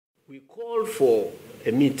we called for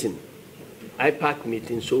a meeting, IPAC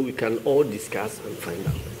meeting, so we can all discuss and find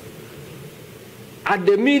out. At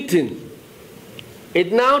the meeting,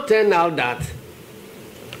 it now turned out that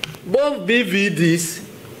both BVDs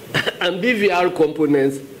and BVR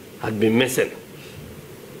components had been missing.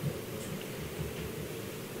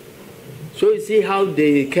 So you see how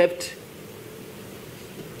they kept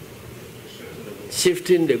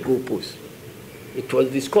shifting the goalposts. It was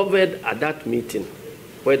discovered at that meeting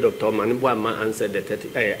where Dr. Manibwama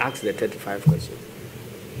asked the 35 questions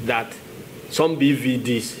that some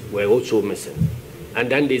BVDs were also missing.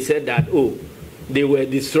 And then they said that, oh, they were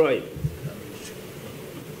destroyed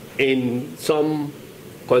in some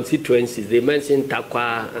constituencies. They mentioned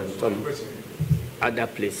Takwa and some other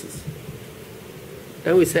places.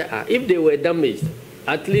 Then we said, if they were damaged,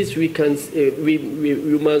 at least we can, we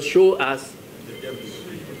must show us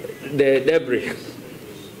the debris.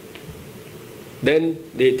 Then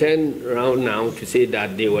they turn around now to say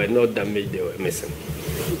that they were not damaged, they were missing.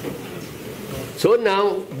 So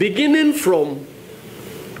now, beginning from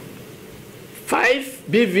 5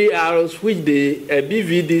 BVRs, which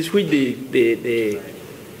BVDs, which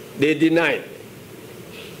they denied,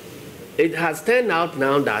 it has turned out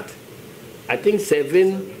now that I think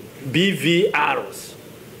 7 BVRs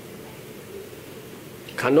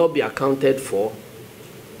cannot be accounted for,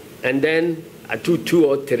 and then 2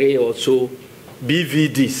 or 3 or so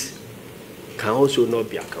BVDs can also not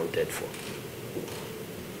be accounted for.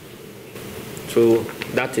 So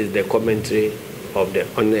that is the commentary of the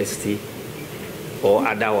honesty or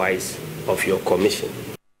otherwise of your commission.